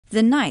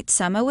the night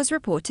Summer was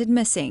reported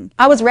missing.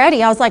 I was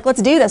ready. I was like,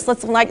 let's do this.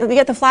 Let's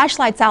get the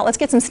flashlights out. Let's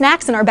get some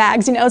snacks in our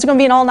bags. You know, it's going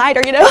to be an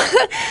all-nighter, you know.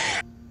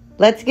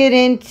 Let's get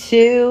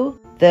into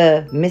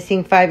the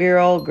missing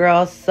 5-year-old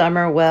girl,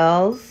 Summer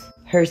Wells.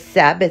 Her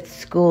Sabbath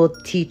school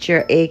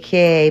teacher,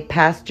 a.k.a.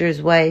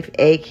 pastor's wife,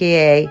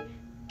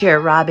 a.k.a.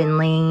 Robin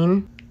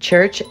Lane.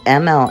 Church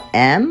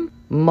MLM,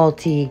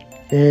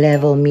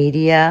 multi-level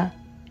media.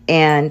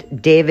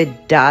 And David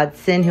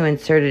Dotson, who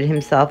inserted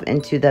himself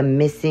into the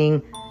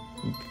missing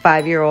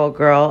 5-year-old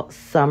girl,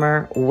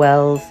 Summer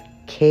Wells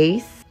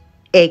case,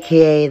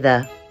 a.k.a.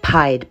 the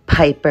Pied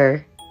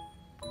Piper,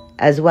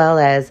 as well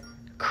as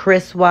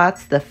Chris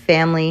Watts, the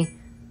family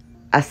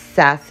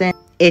assassin.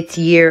 It's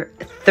year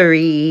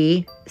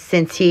 3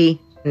 since he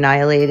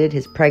annihilated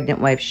his pregnant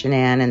wife,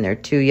 SHANANN, and their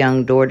 2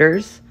 young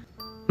daughters.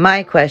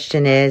 My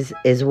question is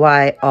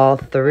why all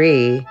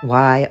 3?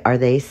 Why are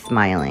they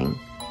smiling?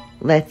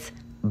 Let's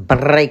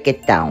break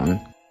it down.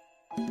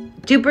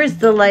 Dupers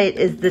delight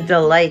is the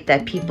delight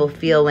that people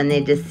feel when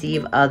they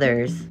deceive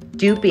others.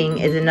 Duping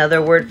is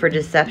another word for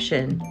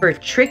deception, for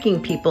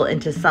tricking people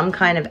into some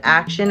kind of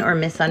action or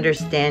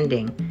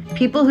misunderstanding.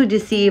 People who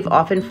deceive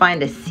often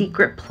find a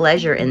secret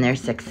pleasure in their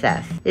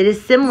success. It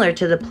is similar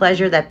to the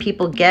pleasure that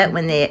people get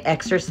when they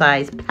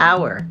exercise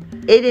power.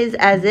 It is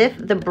as if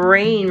the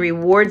brain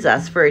rewards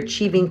us for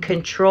achieving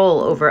control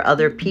over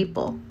other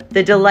people.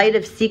 The delight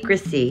of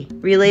secrecy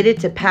related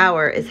to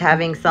power is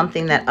having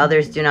something that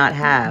others do not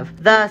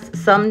have. Thus,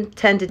 some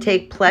tend to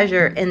take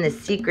pleasure in the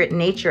secret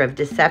nature of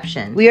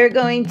deception. We are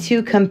going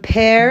to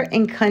compare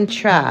and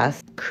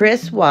contrast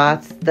Chris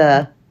Watts,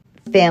 the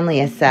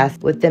family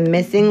assassin, with the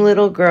missing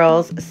little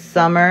girls,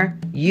 Summer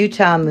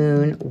Utah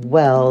Moon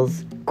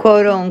Wells,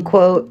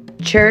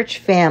 quote-unquote, church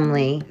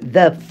family,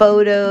 the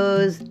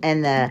photos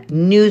and the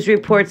news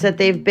reports that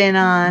they've been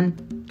on,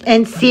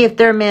 and see if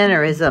their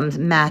mannerisms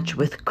match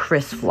with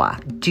Chris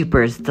Watts,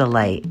 Dupers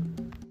delight.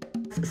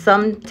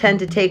 Some tend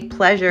to take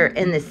pleasure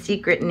in the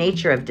secret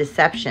nature of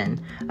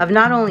deception, of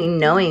not only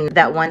knowing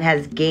that one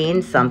has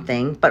gained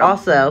something, but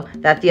also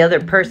that the other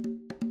person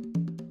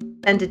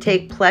tend to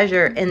take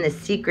pleasure in the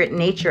secret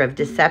nature of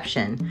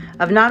deception,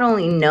 of not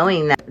only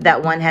knowing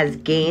that one has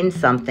gained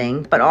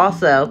something, but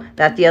also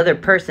that the other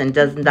person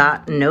does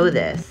not know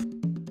this.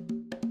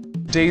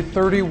 Day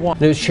 31.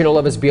 News Channel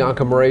 11's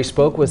Bianca Murray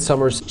spoke with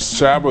Summer's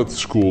Sabbath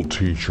school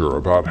teacher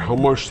about how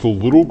much the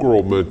little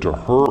girl meant to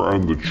her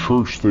and the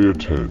church they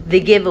attend.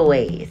 The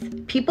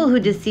giveaways. People who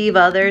deceive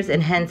others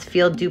and hence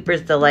feel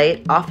Dupers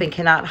delight often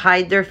cannot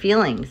hide their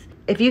feelings.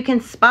 If you can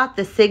spot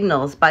the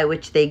signals by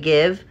which they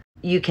give,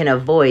 you can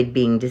avoid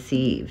being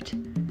deceived.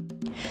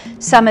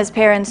 Summer's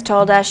parents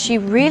told us she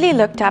really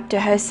looked up to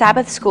her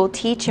Sabbath school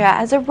teacher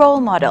as a role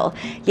model,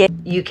 yet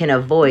you can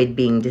avoid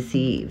being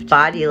deceived.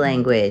 Body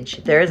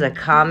language. There is a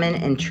common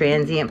and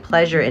transient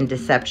pleasure in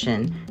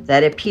deception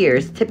that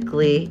appears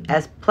typically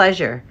as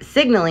pleasure.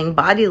 Signaling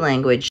body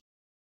language.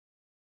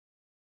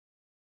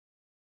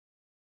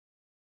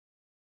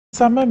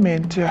 Summer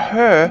meant to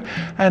her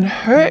and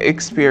her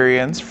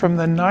experience from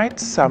the night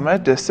Summer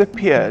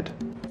disappeared.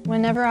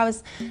 Whenever I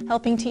was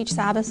helping teach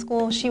Sabbath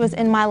school, she was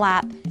in my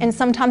lap. And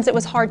sometimes it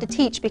was hard to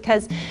teach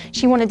because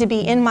she wanted to be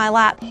in my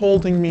lap,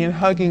 holding me and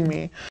hugging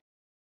me.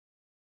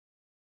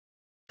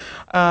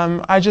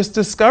 I just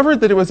discovered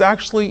that it was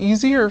actually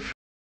easier for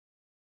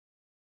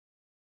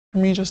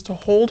me just to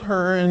hold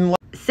her and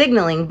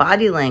signaling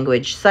body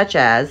language such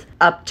as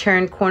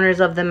upturned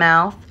corners of the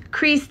mouth,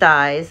 creased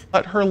eyes,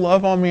 let her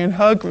love on me and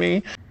hug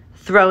me,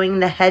 throwing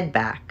the head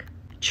back.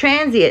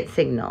 Transient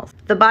signals.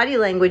 The body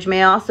language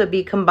may also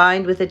be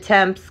combined with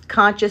attempts,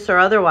 conscious or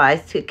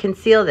otherwise, to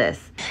conceal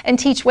this. And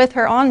teach with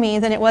her on me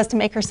than it was to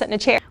make her sit in a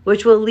chair.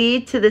 Which will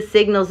lead to the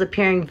signals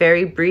appearing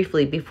very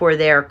briefly before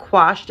they are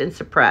quashed and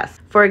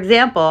suppressed. For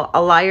example,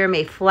 a liar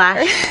may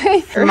flash,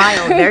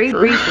 smile very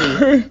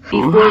briefly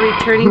before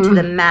returning to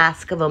the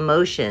mask of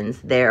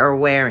emotions they are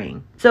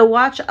wearing. So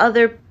watch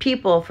other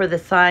people for the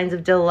signs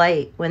of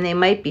delight when they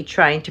might be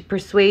trying to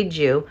persuade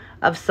you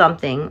of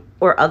something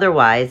or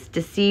otherwise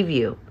deceive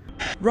you.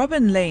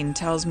 Robin Lane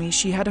tells me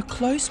she had a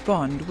close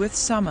bond with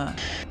Summer.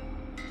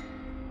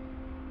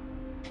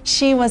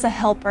 She was a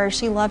helper.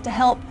 She loved to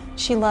help.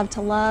 She loved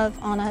to love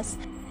on us.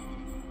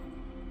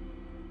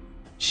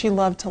 She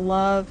loved to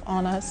love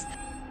on us.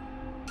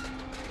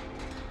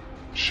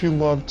 She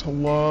loved to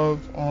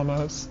love on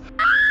us.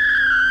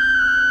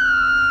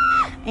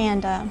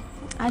 And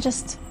I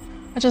just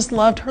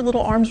loved her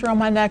little arms around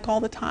my neck all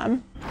the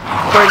time.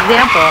 For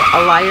example,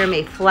 a liar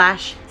may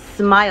flash,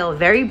 smile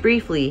very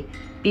briefly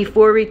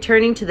before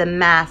returning to the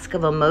mask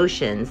of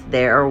emotions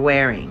they are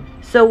wearing.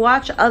 So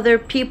watch other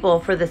people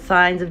for the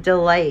signs of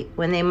delight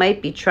when they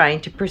might be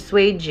trying to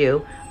persuade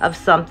you of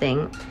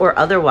something or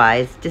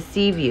otherwise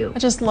deceive you. I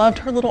just loved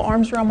her little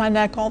arms around my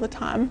neck all the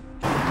time.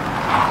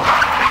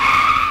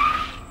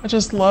 I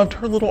just loved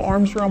her little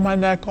arms around my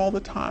neck all the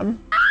time.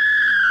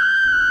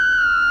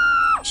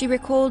 She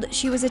recalled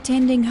she was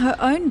attending her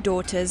own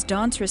daughter's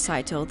dance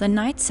recital the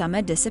night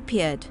Summer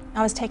disappeared.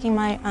 I was taking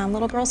my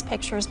little girl's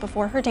pictures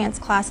before her dance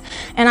class,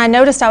 and I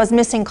noticed I was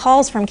missing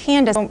calls from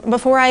Candace.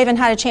 Before I even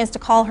had a chance to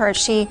call her,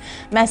 she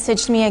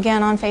messaged me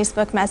again on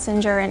Facebook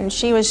Messenger, and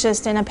she was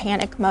just in a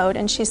panic mode.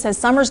 And she says,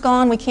 "Summer's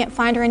gone, we can't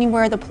find her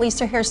anywhere, the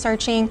police are here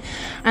searching."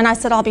 And I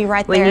said, "I'll be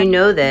right there." When you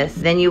know this,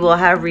 then you will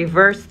have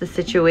reversed the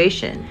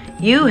situation.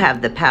 You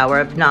have the power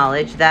of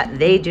knowledge that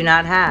they do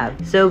not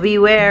have. So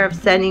beware of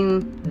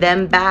sending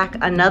them back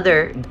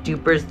another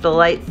Dupers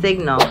Delight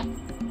signal.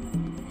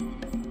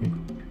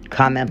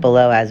 Comment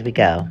below as we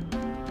go.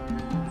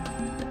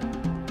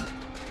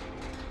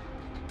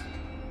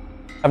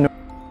 I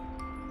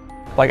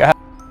have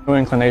no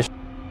inclination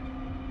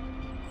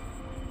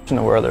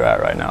to where they're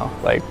at right now.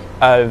 Like,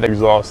 I've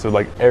exhausted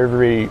like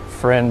every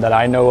friend that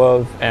I know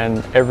of,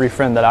 and every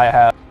friend that I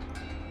have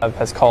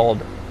has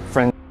called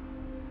friends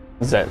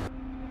that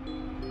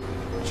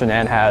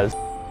SHANANN has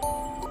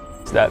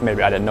that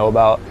maybe I didn't know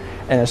about,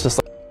 and it's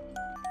just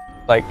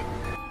like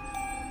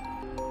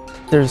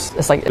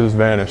it's like it was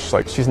vanished.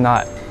 Like, she's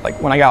not,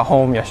 like, when I got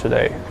home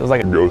yesterday, it was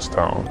like a ghost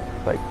town.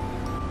 Like,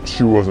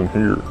 she wasn't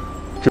here.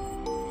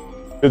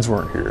 Kids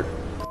weren't here.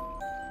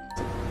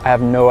 I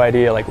have no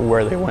idea like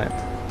where they went,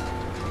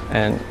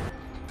 and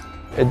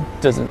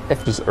it's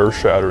just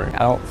earth-shattering. I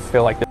don't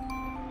feel like it's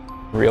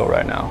real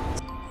right now.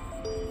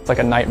 It's like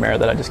a nightmare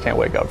that I just can't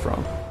wake up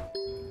from.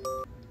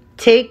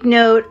 Take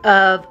note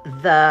of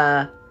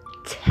the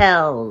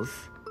tells,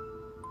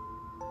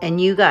 and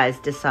you guys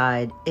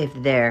decide if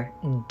they're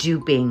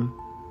duping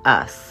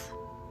us.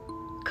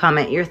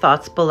 Comment your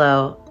thoughts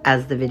below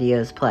as the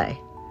videos play.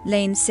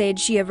 Lane said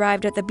she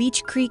arrived at the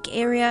Beach Creek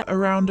area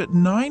around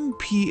 9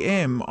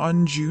 p.m.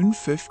 on June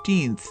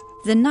 15th.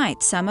 the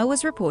night Summer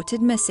was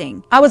reported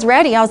missing. I was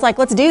ready. I was like,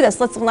 let's do this.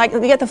 Let's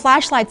get the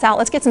flashlights out.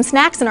 Let's get some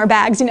snacks in our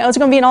bags. You know, it's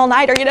going to be an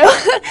all-nighter, you know.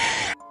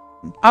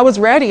 I was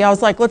ready. I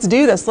was like, let's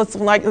do this. Let's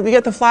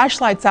get the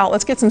flashlights out.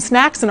 Let's get some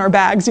snacks in our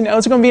bags. You know,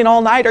 it's going to be an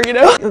all-nighter, you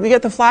know.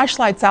 Get the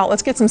flashlights out.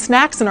 Let's get some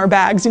snacks in our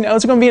bags. You know,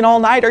 it's going to be an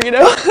all-nighter, you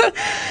know.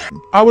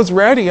 I was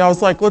ready. I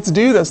was like, let's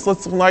do this.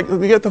 Let's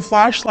get the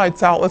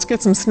flashlights out. Let's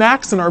get some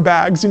snacks in our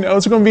bags. You know,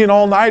 it's going to be an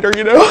all-nighter,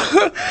 you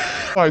know.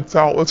 Lights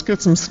out. Let's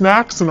get some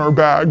snacks in our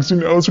bags. You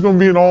know, it's going to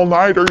be an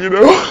all-nighter, you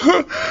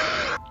know.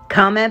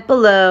 Comment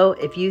below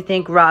if you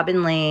think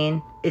Robin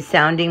Lane is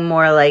sounding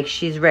more like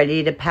she's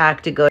ready to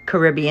pack to go to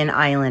Caribbean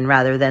island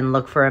rather than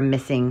look for a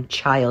missing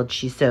child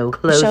she's so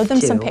close to. Showed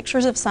them some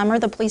pictures of Summer.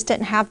 The police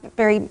didn't have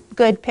very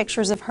good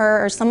pictures of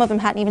her, or some of them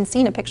hadn't even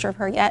seen a picture of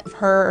her yet.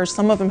 Her, or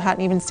some of them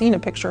hadn't even seen a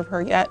picture of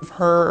her yet.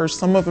 Her, or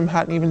some of them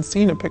hadn't even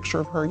seen a picture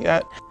of her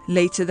yet.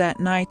 Later that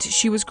night,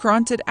 she was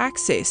granted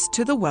access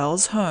to the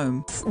Wells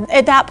home.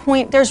 At that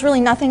point, there's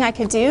really nothing I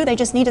could do. They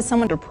just needed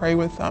someone to pray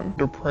with them,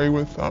 to pray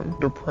with them,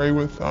 to pray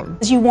with them.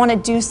 You want to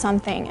do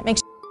something. It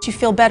makes you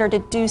feel better to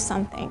do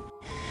something.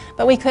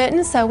 But we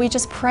couldn't, so we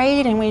just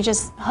prayed and we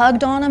just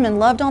hugged on them and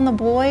loved on the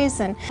boys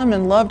and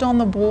loved on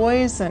the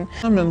boys and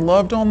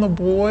loved on the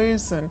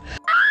boys, and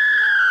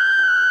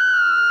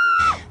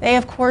they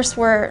of course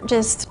were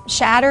just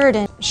shattered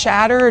and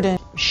shattered and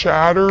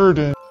shattered,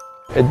 and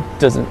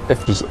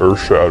it's just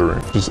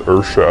earth-shattering, just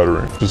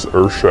earth-shattering, just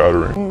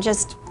earth-shattering. And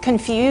just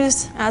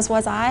confused, as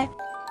was I.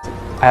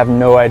 I have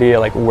no idea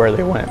like where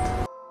they went.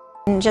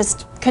 And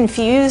just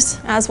confused,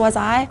 as was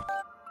I.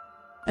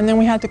 And then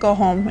we had to go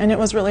home, and it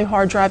was really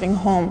hard driving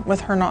home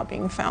with her not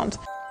being found.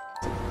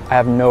 I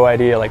have no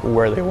idea like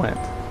where they went.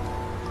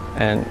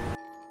 And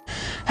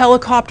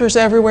helicopters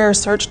everywhere,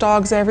 search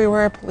dogs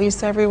everywhere,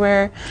 police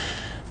everywhere,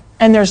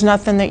 and there's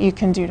nothing that you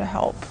can do to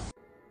help.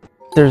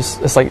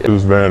 It's like it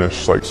was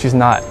vanished. Like, she's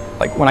not,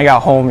 like, when I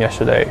got home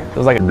yesterday, it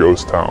was like a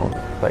ghost town.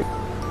 Like,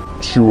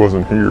 she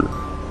wasn't here.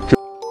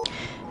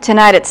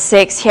 Tonight at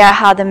 6, hear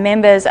how the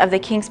members of the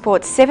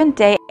Kingsport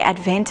Seventh-day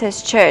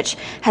Adventist Church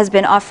has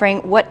been offering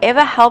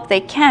whatever help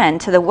they can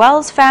to the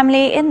Wells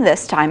family in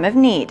this time of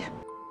need.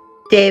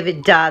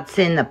 David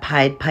Dotson, the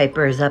Pied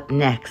Piper, is up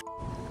next.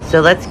 So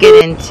let's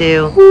get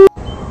into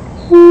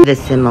the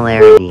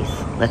similarities.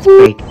 Let's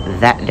break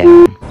that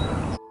down.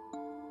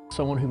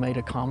 Someone who made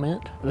a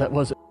comment that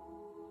wasn't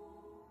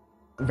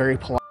very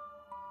polite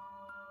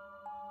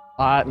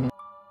and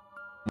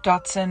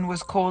Dotson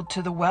was called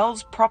to the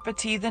Wells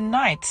property the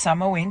night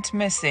Summer went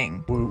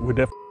missing. we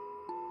definitely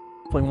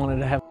wanted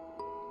to have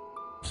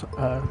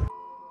a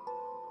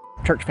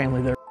church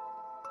family there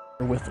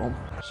with them.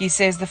 He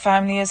says the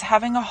family is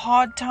having a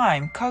hard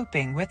time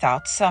coping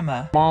without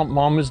Summer.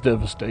 Mom is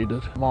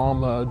devastated.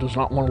 Mom does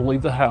not want to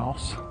leave the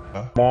house.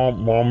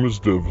 Mom is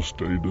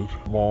devastated.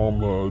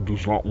 Mom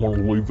does not want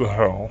to leave the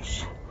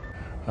house.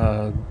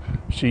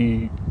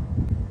 She,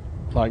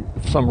 like,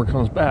 if Summer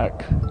comes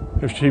back,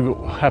 if she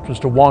happens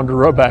to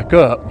wander back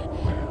up,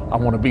 I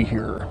want to be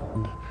here.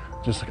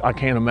 Just, I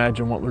can't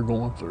imagine what they're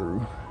going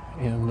through,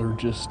 and they're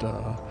just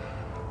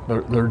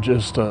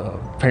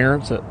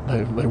parents that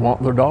they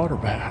want their daughter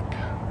back.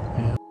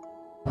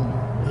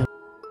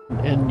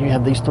 And you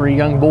have these three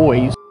young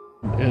boys.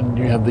 And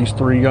you have these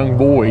three young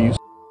boys.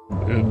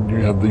 And you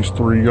have these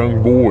three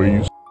young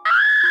boys.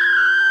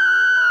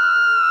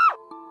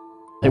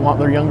 They want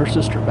their younger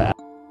sister back.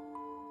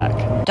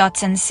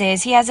 Dotson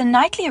says he has a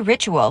nightly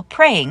ritual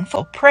praying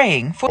for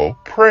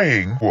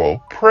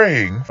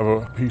Have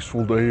a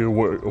peaceful day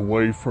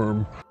away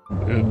from,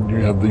 and you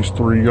have these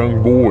three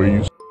young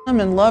boys.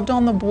 And loved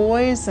on the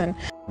boys and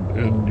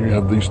you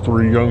have these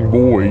three young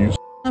boys.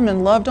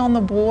 and loved on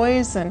the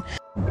boys and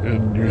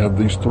you have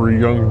these three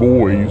young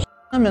boys.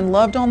 and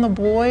loved on the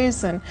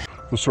boys and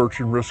The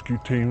search and rescue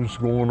teams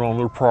going on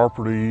their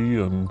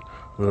property and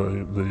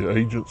the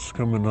agents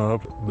coming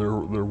up.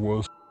 There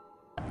was.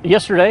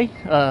 Yesterday,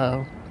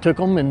 took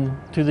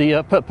them to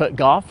the putt-putt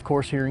golf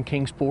course here in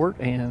Kingsport,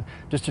 and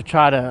just to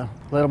try to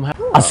let them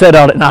have. I said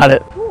out at night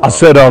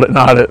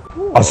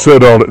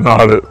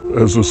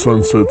as the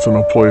sun sets and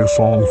I play a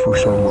song for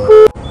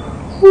summer.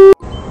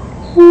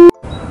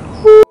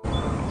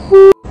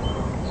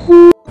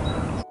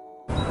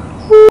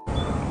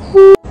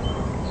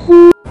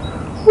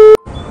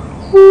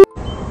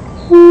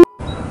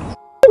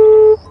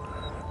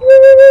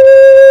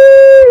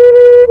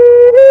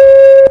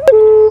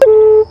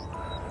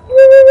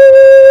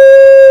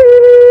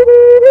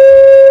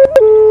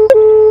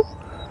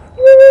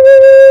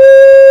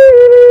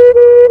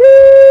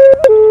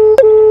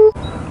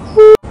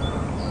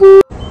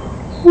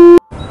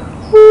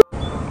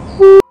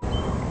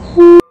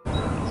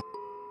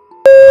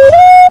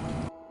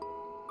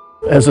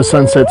 as the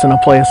sun sets and I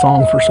play a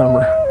song for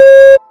summer.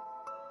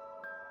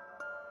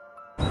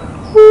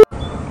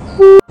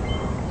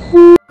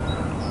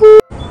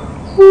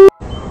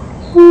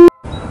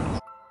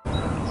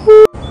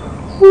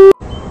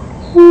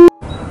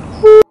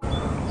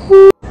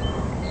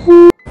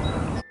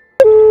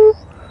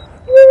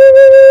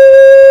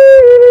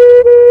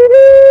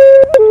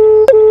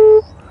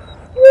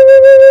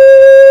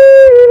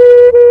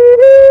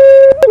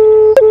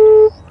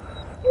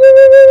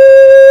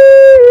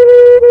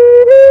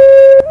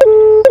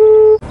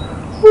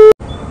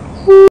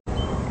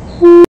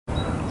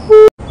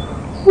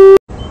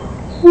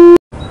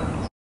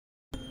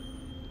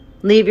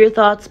 Leave your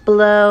thoughts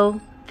below.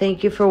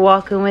 Thank you for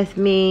walking with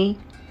me.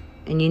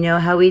 And you know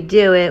how we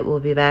do it. We'll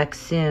be back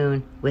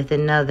soon with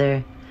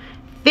another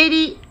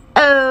video.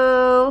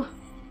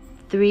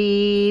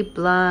 3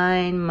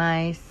 blind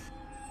mice.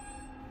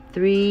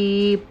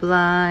 3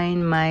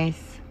 blind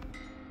mice.